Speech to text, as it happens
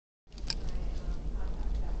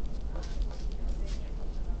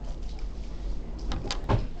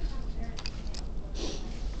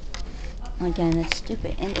Again, this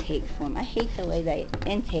stupid intake form. I hate the way they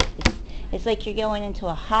intake. It's like you're going into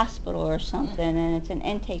a hospital or something, and it's an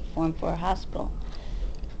intake form for a hospital.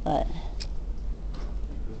 But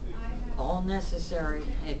all necessary.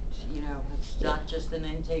 It's not just an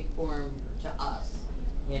intake form to us.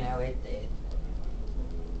 I'll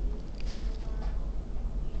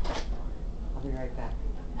be right back.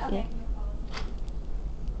 okay.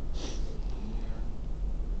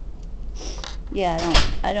 Yeah,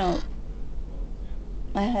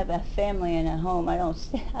 I have a family and a home.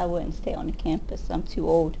 I wouldn't stay on the campus. I'm too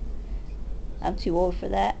old. I'm too old for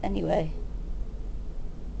that anyway.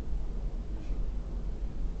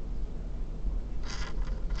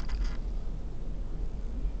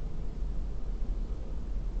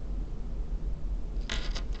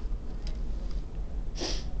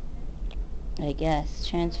 I guess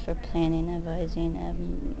transfer planning,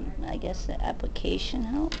 advising, I guess the application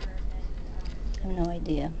help. I have no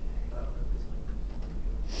idea.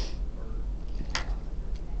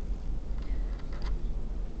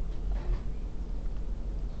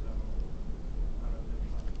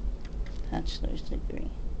 Bachelor's degree.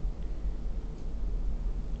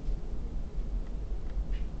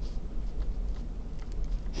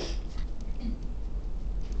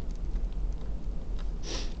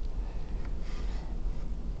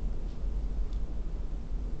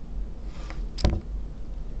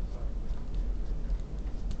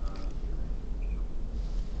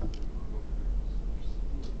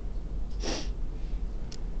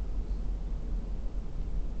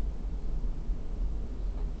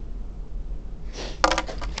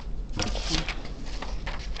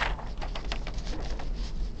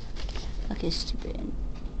 Okay, stupid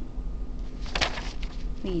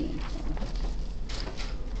meeting thing.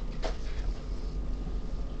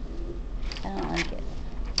 I don't like it.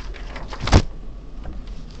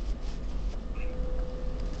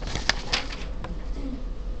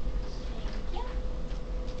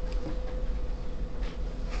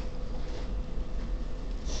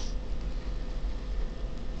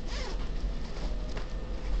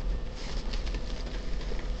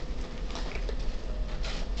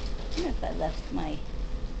 I wonder if I left my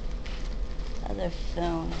other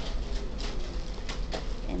phone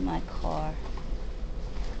in my car.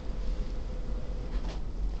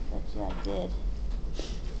 Bet you I did.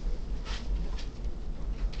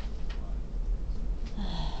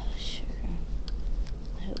 Sure.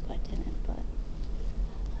 I hope I didn't, but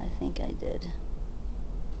I think I did.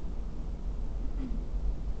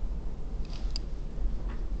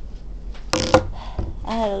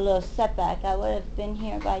 I had a little setback. I would have been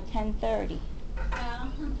here by 10:30.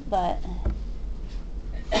 Oh. But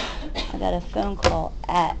I got a phone call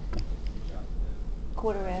at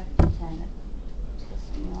 10:15.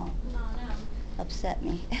 Pissed me off. No. Upset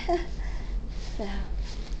me. So.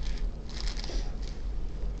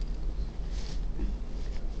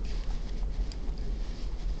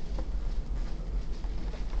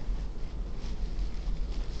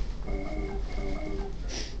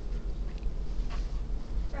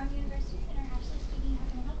 From University Center, Ashley speaking. How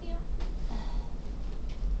can I help you?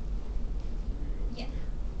 Yes.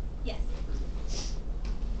 Yes.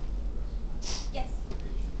 Yes.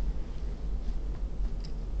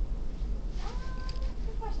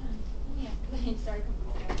 Good question. Yes. Sorry.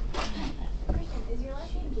 Christian, is your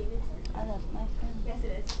last name Davidson? I left my phone. Yes,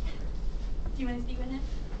 it is. Do you want to speak with him?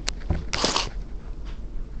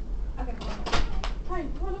 Okay. Hi,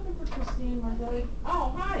 we're looking for Christine Mardelli.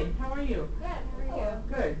 Oh, hi, how are you? Good. How are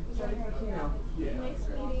you? Good. Sorry for Nice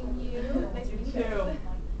meeting you. Nice meeting you too.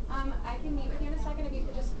 I can meet with you in a second if you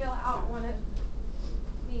could just fill out one of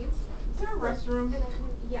these. Is there a restroom?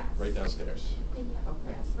 Yes. Right downstairs. Thank you.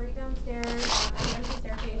 Okay. Yes, right downstairs. At the end of the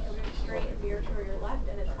staircase, you'll go straight and veer to your left,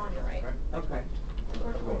 and it's on your right. Okay.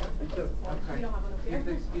 Unfortunately, Okay. we don't have one up here.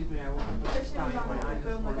 Excuse me, I won't put the Christian sign is on my the eye this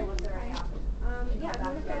phone with the morning. ones that are out. Yeah, if you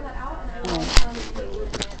want to fill that out, and I will Alright. see you in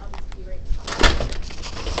a minute. I'll just be right back.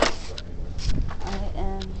 I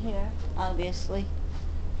am here, obviously,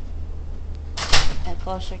 at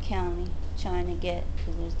Gloucester County, trying to get,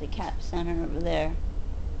 because there's the CAP Center over there,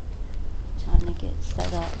 trying to get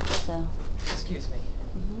set up, so. Excuse me.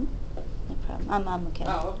 No problem. I'm okay.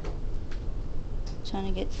 Oh, okay. Trying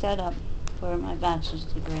to get set up for my bachelor's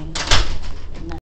degree.